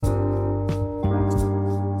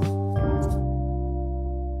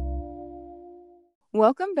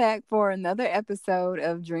Welcome back for another episode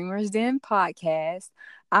of Dreamers Den podcast.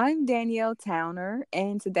 I'm Danielle Towner,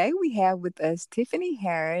 and today we have with us Tiffany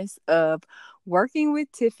Harris of Working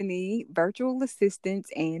with Tiffany, Virtual Assistants,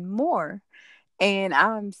 and more. And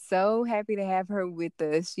I'm so happy to have her with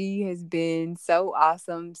us. She has been so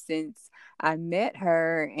awesome since I met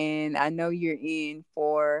her, and I know you're in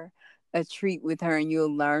for a treat with her, and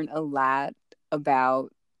you'll learn a lot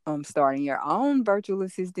about starting your own virtual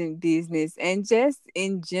assistant business and just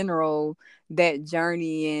in general that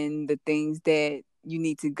journey and the things that you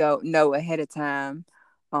need to go know ahead of time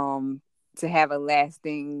um to have a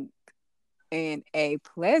lasting and a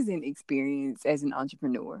pleasant experience as an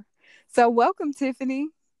entrepreneur. So, welcome, Tiffany.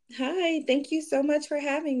 Hi, thank you so much for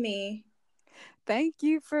having me. Thank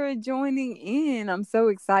you for joining in. I'm so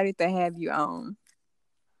excited to have you on.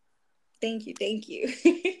 Thank you.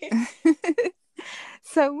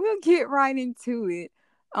 So, we'll get right into it.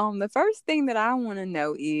 The first thing that I want to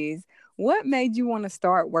know is what made you want to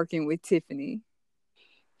start working with Tiffany?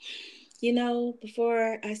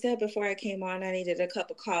 Before I came on, I needed a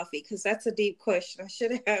cup of coffee because that's a deep question. I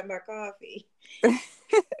should have had my coffee.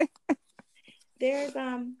 There's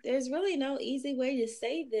really no easy way to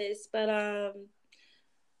say this, but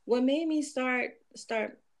what made me start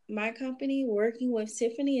my company working with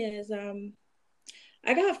Tiffany is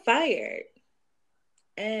I got fired.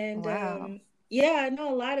 And Wow. yeah, I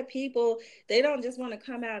know a lot of people, they don't just want to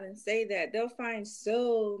come out and say that. They'll find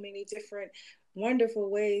so many different wonderful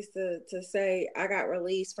ways to say, I got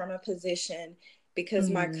released from a position because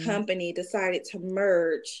my Mm, company decided to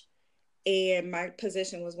merge and my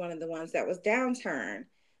position was one of the ones that was downturned,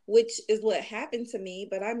 which is what happened to me.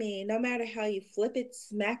 But I mean, no matter how you flip it,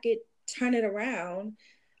 smack it, turn it around,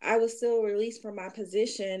 I was still released from my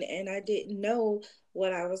position and I didn't know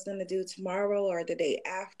what I was going to do tomorrow or the day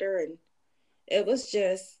after. And it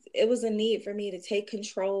was a need for me to take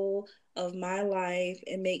control of my life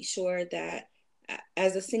and make sure that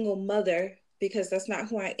as a single mother, because that's not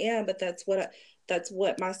who I am, but that's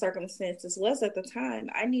what my circumstances was at the time.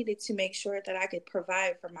 I needed to make sure that I could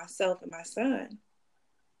provide for myself and my son.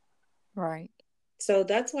 right. So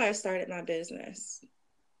that's why I started my business.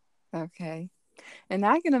 Okay. And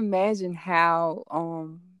I can imagine how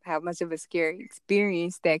much of a scary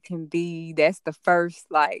experience that can be. That's the first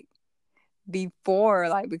before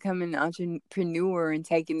becoming an entrepreneur and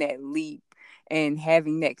taking that leap and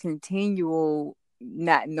having that continual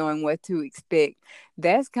not knowing what to expect.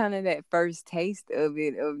 That's kind of that first taste of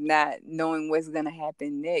it, of not knowing what's going to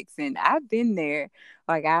happen next. And I've been there.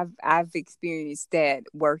 I've experienced that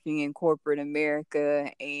working in corporate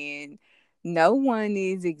America, and no one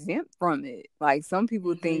is exempt from it. Like some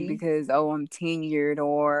people think Mm-hmm. because, oh, I'm tenured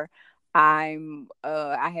or I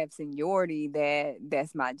have seniority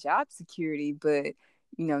that's my job security, but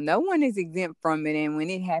no one is exempt from it. And when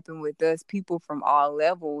it happened with us, people from all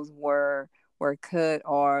levels were cut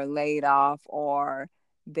or laid off, or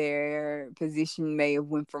their position may have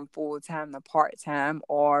went from full-time to part-time,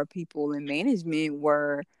 or people in management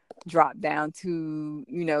were dropped down to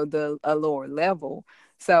the a lower level.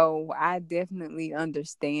 So I definitely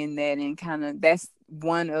understand that, and kind of that's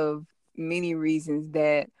one of many reasons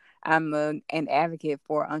that an advocate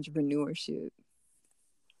for entrepreneurship.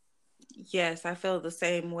 Yes, I feel the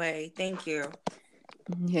same way. Thank you.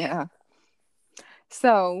 Yeah.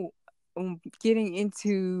 So, getting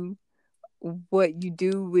into what you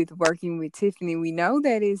do with working with Tiffany, we know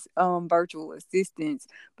that is virtual assistants,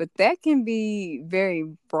 but that can be very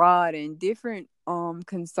broad, and different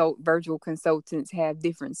virtual consultants have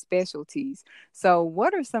different specialties. So,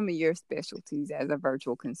 what are some of your specialties as a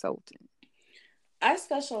virtual consultant? I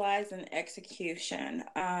specialize in execution.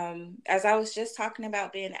 As I was just talking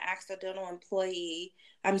about being an accidental employee,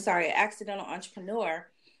 I'm sorry, accidental entrepreneur,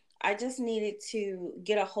 I just needed to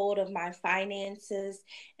get a hold of my finances,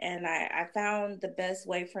 and I found the best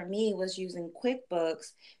way for me was using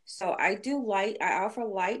QuickBooks. So I offer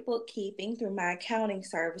light bookkeeping through my accounting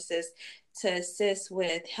services to assist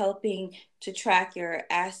with helping to track your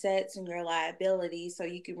assets and your liabilities so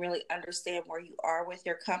you can really understand where you are with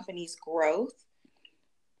your company's growth.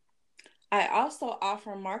 I also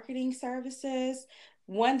offer marketing services.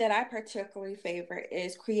 One that I particularly favor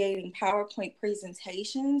is creating PowerPoint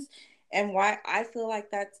presentations. And why I feel like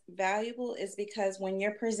that's valuable is because when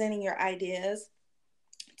you're presenting your ideas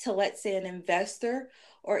to, let's say, an investor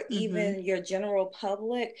or Mm-hmm. even your general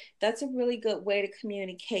public, that's a really good way to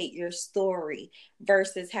communicate your story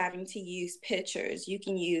versus having to use pictures. You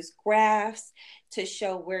can use graphs to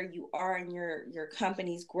show where you are in your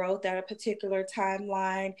company's growth at a particular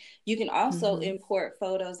timeline. You can also Mm-hmm. import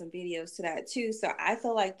photos and videos to that too. So I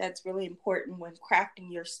feel like that's really important when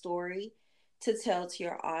crafting your story to tell to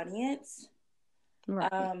your audience.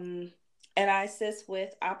 Right. And I assist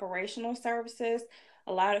with operational services.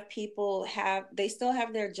 A lot of people they still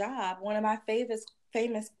have their job. One of my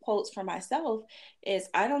famous quotes for myself is,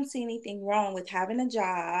 I don't see anything wrong with having a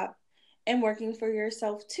job and working for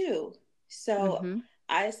yourself too. So Mm-hmm.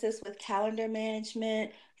 I assist with calendar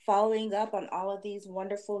management, following up on all of these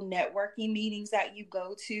wonderful networking meetings that you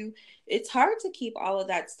go to. It's hard to keep all of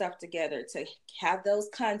that stuff together, to have those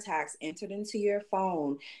contacts entered into your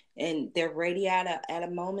phone, and they're ready at a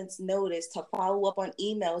moment's notice to follow up on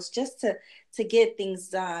emails, just to get things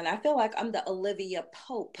done. I feel like I'm the Olivia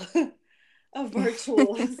Pope of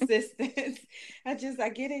virtual assistants. I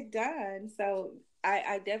get it done. So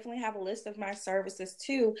I definitely have a list of my services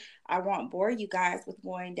too. I won't bore you guys with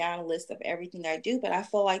going down a list of everything I do, but I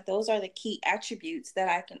feel like those are the key attributes that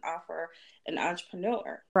I can offer an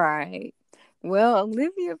entrepreneur. Right. Well,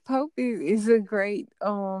 Olivia Pope is a great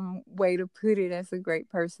way to put it. That's a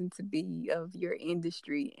great person to be of your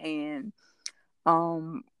industry. And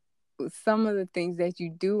um some of the things that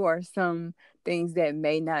you do are some things that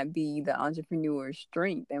may not be the entrepreneur's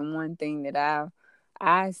strength. And one thing that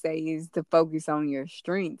I say is to focus on your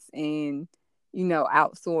strengths and,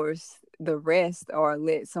 outsource the rest, or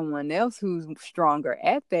let someone else who's stronger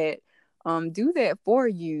at that do that for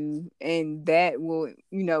you, and that will,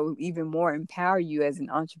 even more empower you as an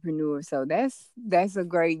entrepreneur. So that's a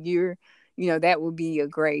great year. That will be a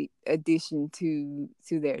great addition to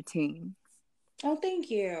their team. Oh, thank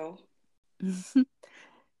you.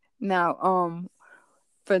 Now,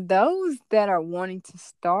 for those that are wanting to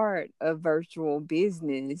start a virtual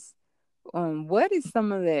business, what is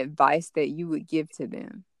some of the advice that you would give to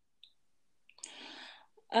them?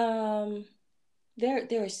 Um, there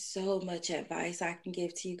is so much advice I can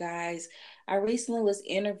give to you guys. I recently was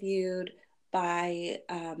interviewed by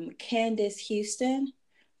Candace Houston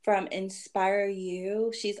from Inspire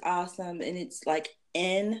You. She's awesome, and it's like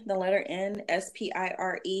N, the letter N,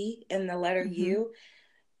 SPIRE, and the letter Mm-hmm. U.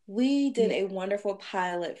 We did Yeah. a wonderful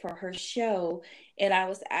pilot for her show, and I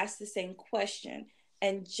was asked the same question.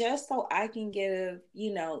 And just so I can give,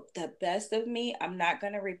 the best of me, I'm not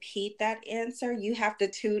going to repeat that answer. You have to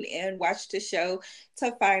tune in, watch the show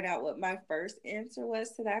to find out what my first answer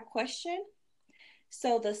was to that question.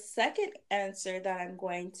 So, the second answer that I'm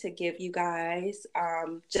going to give you guys,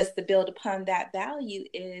 just to build upon that value,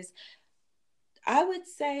 is I would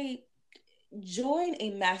say join a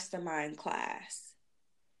mastermind class.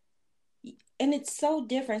 And it's so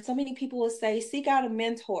different. So many people will say, seek out a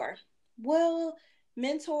mentor. Well,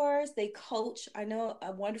 mentors, they coach. I know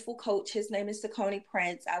a wonderful coach. His name is Sakoni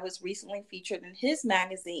Prince. I was recently featured in his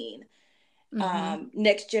magazine, Mm-hmm.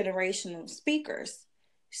 Next Generation Speakers.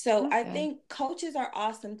 So I Okay. think coaches are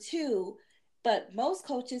awesome too, but most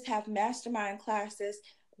coaches have mastermind classes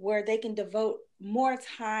where they can devote more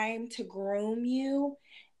time to groom you,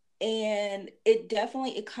 and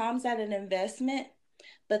it comes at an investment,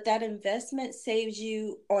 but that investment saves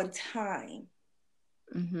you on time.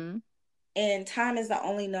 Mm-hmm. And time is the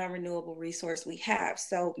only non-renewable resource we have.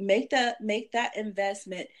 So make that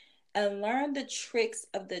investment and learn the tricks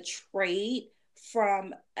of the trade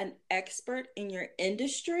from an expert in your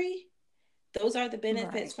industry. Those are the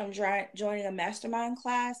benefits Right. from joining a mastermind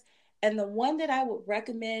class. And the one that I would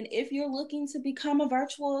recommend if you're looking to become a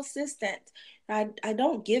virtual assistant, I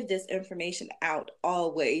don't give this information out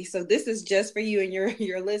always. So this is just for you and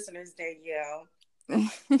your listeners, Danielle.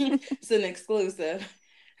 It's an exclusive.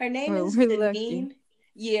 Her name Well, is we're lucky. Janine.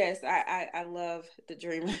 Yes, I love the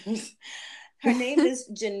Dreamers. Her name is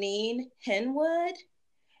Janine Henwood,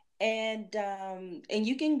 and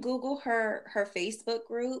you can Google her Facebook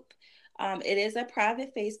group. It is a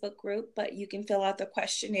private Facebook group, but you can fill out the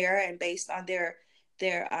questionnaire, and based on their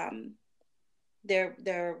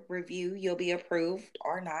their review, you'll be approved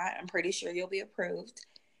or not. I'm pretty sure you'll be approved.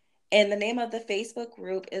 And the name of the Facebook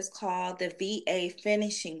group is called the VA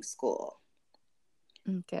Finishing School.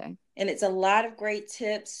 Okay. And it's a lot of great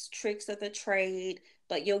tips, tricks of the trade,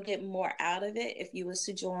 but you'll get more out of it if you was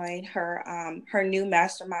to join her new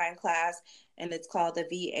mastermind class, and it's called the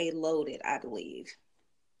VA Loaded, I believe.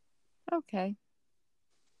 Okay.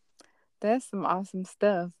 That's some awesome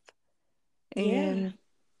stuff. Yeah. And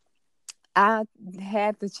I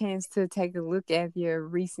had the chance to take a look at your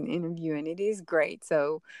recent interview, and it is great.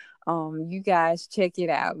 So, you guys check it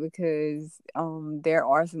out, because there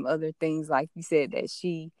are some other things, like you said, that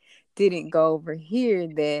she didn't go over here,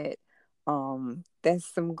 that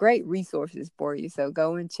that's some great resources for you. So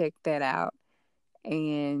go and check that out.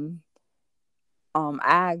 And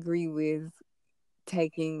I agree with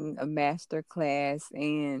taking a master class,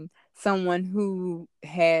 and someone who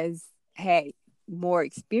has had more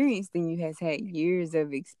experienced than you, has had years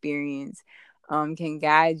of experience, can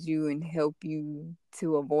guide you and help you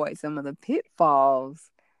to avoid some of the pitfalls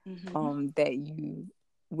Mm-hmm. that you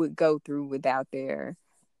would go through without their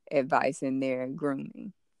advice and their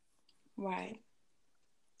grooming. Right.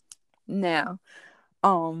 Now,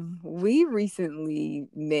 we recently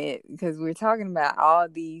met because we're talking about all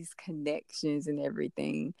these connections and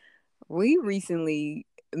everything. We recently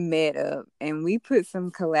met up and we put some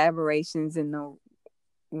collaborations in the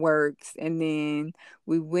works, and then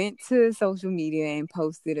we went to social media and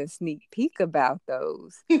posted a sneak peek about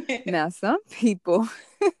those. Now, some people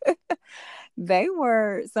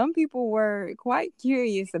were quite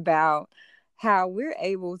curious about how we're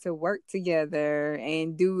able to work together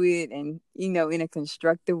and do it, and in a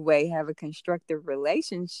constructive way, have a constructive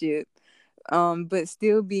relationship, but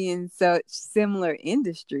still be in such similar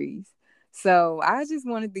industries. So I just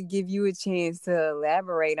wanted to give you a chance to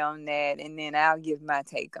elaborate on that, and then I'll give my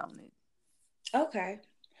take on it. Okay.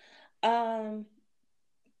 Um,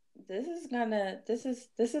 this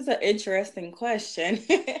is an interesting question.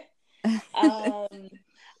 um,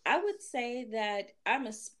 I would say that I'm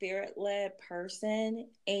a spirit led person,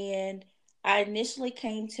 and I initially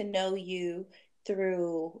came to know you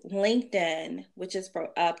through LinkedIn, which is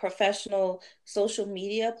a professional social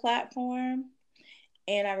media platform.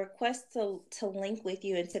 And I request to link with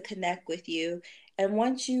you and to connect with you. And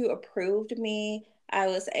once you approved me, I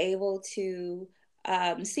was able to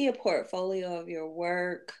see a portfolio of your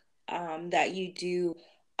work that you do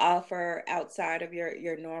offer outside of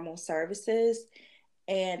your normal services.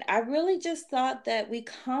 And I really just thought that we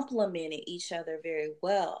complemented each other very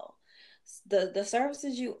well. The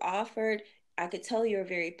services you offered, I could tell you're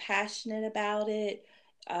very passionate about it,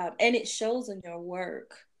 and it shows in your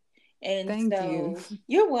work. And Thank you. so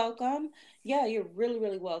you're welcome. Yeah, you're really,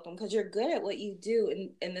 really welcome because you're good at what you do.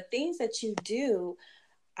 And the things that you do,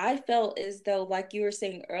 I felt as though, like you were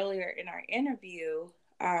saying earlier in our interview,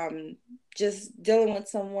 just dealing with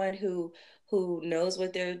someone who knows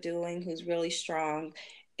what they're doing, who's really strong.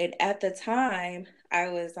 And at the time, I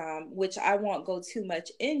was, which I won't go too much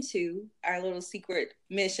into our little secret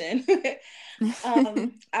mission.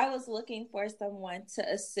 I was looking for someone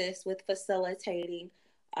to assist with facilitating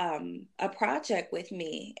a project with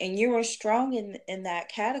me, and you were strong in that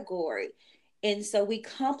category, and so we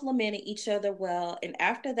complemented each other well. And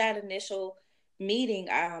after that initial meeting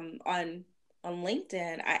on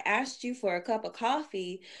LinkedIn, I asked you for a cup of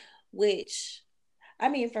coffee, which I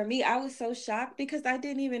mean, for me, I was so shocked because I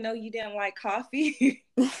didn't even know you didn't like coffee.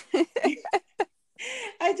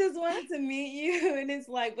 I just wanted to meet you, and it's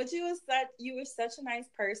like, but you were such a nice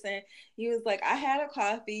person. You was like, I had a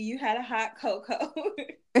coffee, you had a hot cocoa,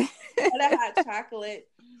 had a hot chocolate,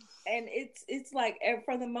 and it's like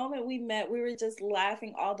from the moment we met, we were just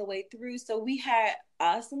laughing all the way through. So we had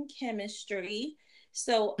awesome chemistry.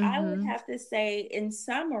 So I would Hmm. have to say, in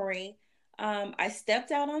summary, I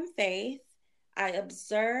stepped out on faith. I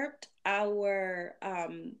observed our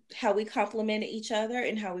how we complemented each other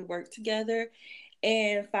and how we worked together.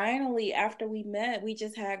 And finally, after we met, we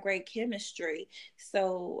just had great chemistry.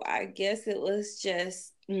 So I guess it was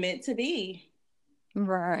just meant to be.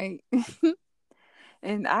 Right.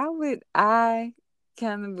 And I would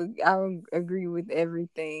agree with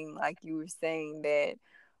everything like you were saying, that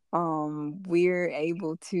we're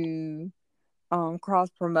able to cross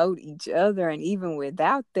promote each other, and even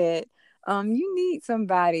without that, you need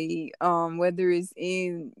somebody, whether it's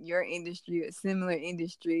in your industry, a similar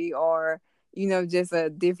industry, or just a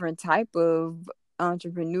different type of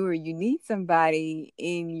entrepreneur. You need somebody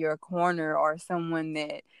in your corner, or someone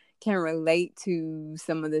that can relate to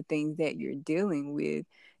some of the things that you're dealing with.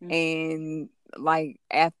 And like,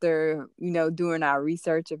 after doing our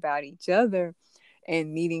research about each other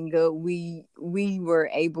and meeting up, we were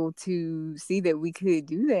able to see that we could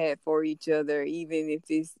do that for each other, even if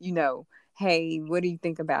it's, hey, what do you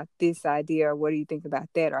think about this idea, or what do you think about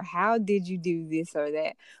that, or how did you do this or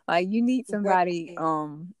that? Like, you need somebody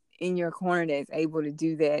Right. in your corner that's able to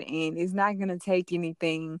do that, and it's not going to take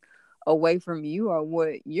anything away from you, or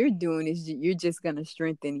what you're doing is you're just going to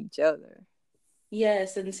strengthen each other.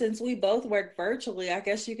 Yes, and since we both work virtually, I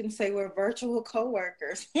guess you can say we're virtual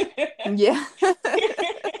coworkers. Yeah.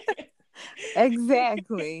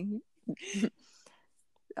 Exactly.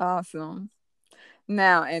 Awesome.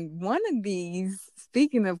 Now, and one of these,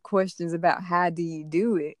 speaking of questions about how do you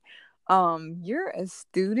do it, you're a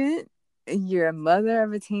student, you're a mother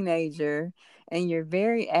of a teenager, and you're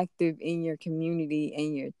very active in your community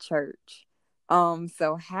and your church.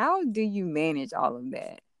 So how do you manage all of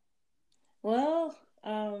that? Well,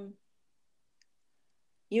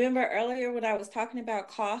 You remember earlier when I was talking about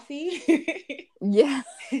coffee? Yeah.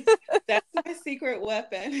 That's my secret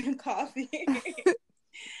weapon, coffee.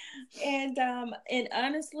 And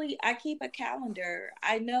honestly, I keep a calendar.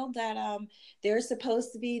 I know that there's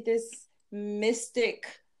supposed to be this mystic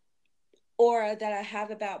aura that I have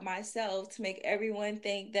about myself to make everyone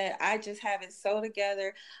think that I just have it so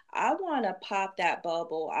together. I want to pop that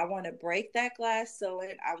bubble. I want to break that glass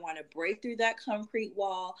ceiling. I want to break through that concrete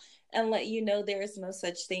wall and let you know there is no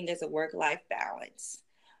such thing as a work-life balance.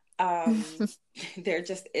 Um, there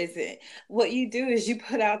just isn't. What you do is you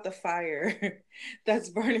put out the fire that's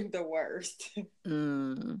burning the worst.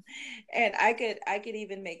 Mm. And I could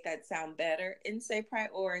even make that sound better and say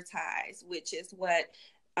prioritize, which is what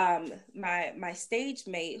my stage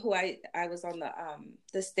mate, who I was on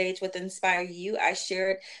the stage with Inspire You, I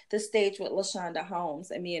shared the stage with LaShonda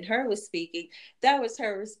Holmes, and me and her was speaking. That was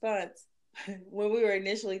her response when we were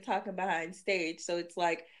initially talking behind stage. So it's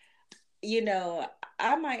like, you know,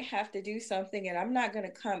 I might have to do something, and I'm not going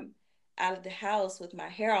to come out of the house with my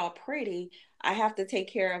hair all pretty. I have to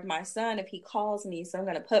take care of my son if he calls me. So I'm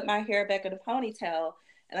going to put my hair back in a ponytail,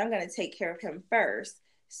 and I'm going to take care of him first.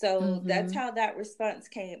 So that's Mm-hmm. how that response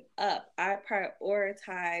came up. I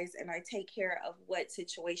prioritize and I take care of what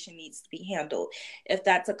situation needs to be handled. If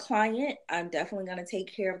that's a client, I'm definitely going to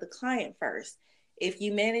take care of the client first. If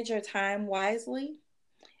you manage your time wisely,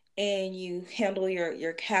 and you handle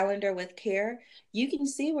your calendar with care, you can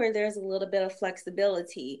see where there's a little bit of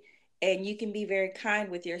flexibility, and you can be very kind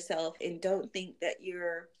with yourself and don't think that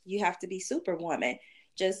you have to be superwoman.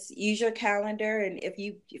 Just use your calendar, and if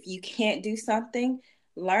you can't do something,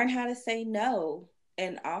 learn how to say no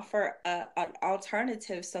and offer an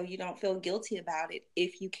alternative so you don't feel guilty about it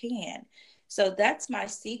if you can. So that's my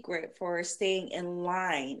secret for staying in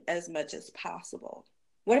line as much as possible.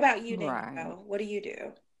 What about you, Right. Danielle? What do you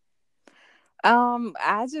do?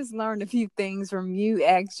 I just learned a few things from you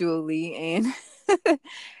actually, and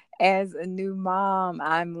as a new mom,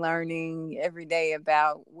 I'm learning every day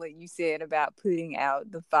about what you said about putting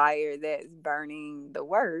out the fire that's burning the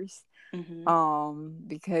worst. Mm-hmm.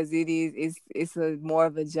 Because it's a more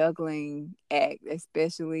of a juggling act,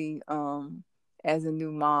 especially as a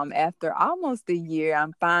new mom. After almost a year,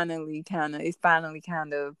 it's finally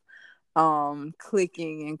kind of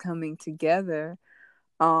clicking and coming together.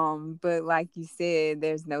 But like you said,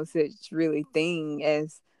 there's no such really thing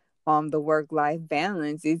as the work life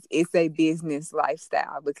balance. It's a business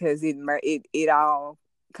lifestyle because it all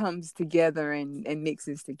comes together and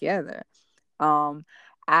mixes together. Um,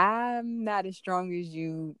 I'm not as strong as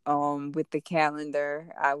you with the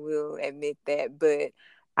calendar. I will admit that, but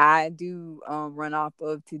I do run off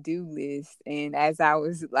of to-do lists. And as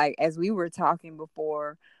we were talking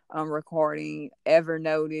before recording,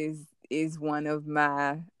 Evernote is one of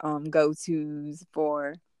my go-tos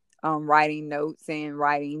for writing notes and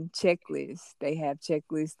writing checklists. They have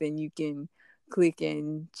checklists and you can click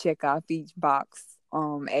and check off each box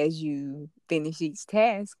as you finish each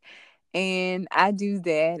task, and I do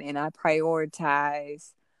that and I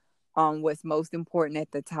prioritize what's most important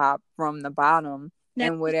at the top from the bottom, Now,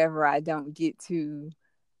 and whatever I don't get to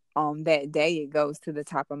that day, it goes to the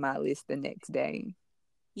top of my list the next day.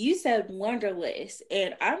 you said Wonderlist,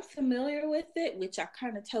 and I'm familiar with it, which I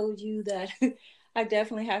kind of told you that I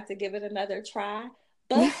definitely have to give it another try.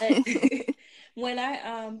 But when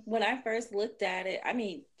I first looked at it, I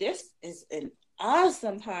mean, this is an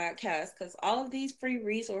awesome podcast because all of these free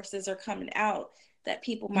resources are coming out that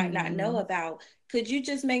people might not know Hmm. about. Could you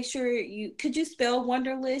just make sure could you spell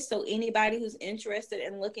Wonderlist so anybody who's interested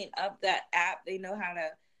in looking up that app, they know how to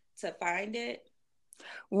find it?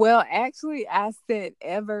 Well, actually, I said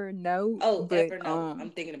Evernote, Oh, but Evernote. I'm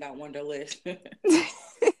thinking about Wonderlist.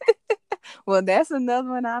 well, that's another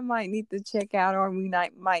one I might need to check out, or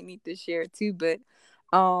might need to share too. But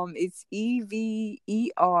it's Evernote.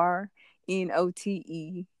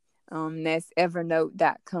 That's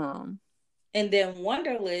evernote.com. And then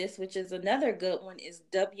Wonderlist, which is another good one, is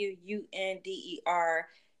Wunderlist.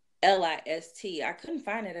 I couldn't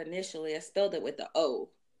find it initially. I spelled it with the O.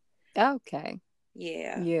 Okay.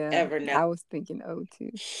 Yeah, Yeah, Evernote. I was thinking O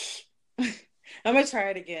too. I'm gonna try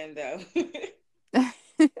it again though.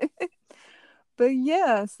 But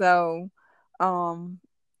yeah, um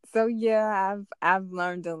yeah, I've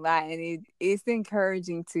learned a lot, and it's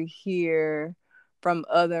encouraging to hear from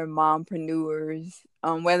other mompreneurs,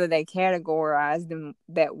 whether they categorize them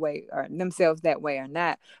that way or themselves that way or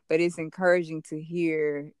not. But it's encouraging to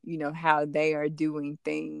hear, how they are doing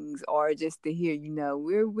things, or just to hear,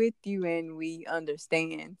 we're with you and we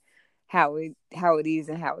understand how it is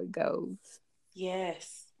and how it goes.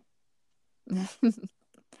 Yes.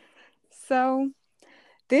 So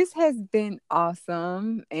This has been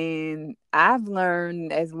awesome, and I've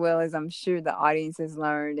learned as well as I'm sure the audience has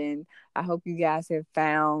learned. And I hope you guys have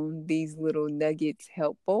found these little nuggets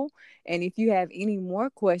helpful. And if you have any more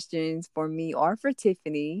questions for me or for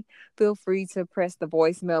Tiffany, feel free to press the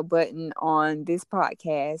voicemail button on this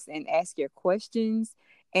podcast and ask your questions,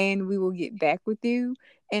 and we will get back with you.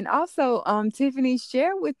 And also, Tiffany,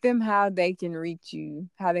 share with them how they can reach you,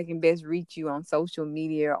 how they can best reach you on social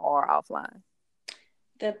media or offline.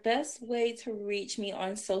 The best way to reach me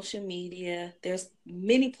on social media, there's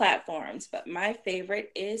many platforms, but my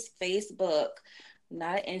favorite is Facebook. I'm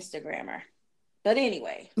not an Instagrammer. But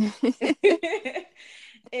anyway,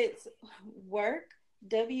 it's work,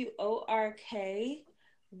 WORK,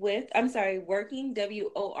 working,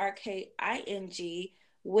 WORKING,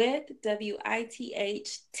 with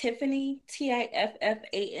WITH, Tiffany,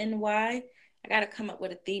 TIFFANY. I got to come up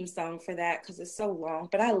with a theme song for that because it's so long,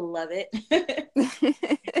 but I love it.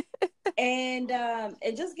 And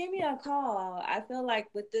just give me a call. I feel like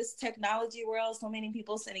with this technology world, so many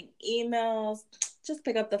people sending emails, just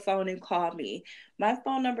pick up the phone and call me. My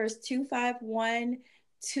phone number is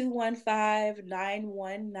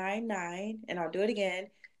 251-215-9199. And I'll do it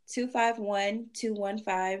again,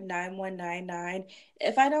 251-215-9199.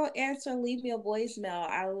 If I don't answer, leave me a voicemail.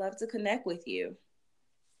 I would love to connect with you.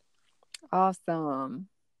 Awesome.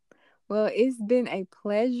 Well, it's been a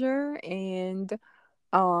pleasure, and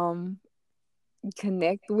um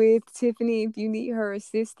connect with Tiffany if you need her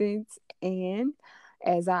assistance. And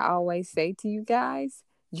as I always say to you guys,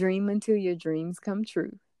 dream until your dreams come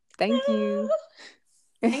true. Thank you.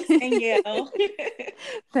 Thanks, Danielle.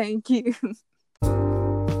 Thank you.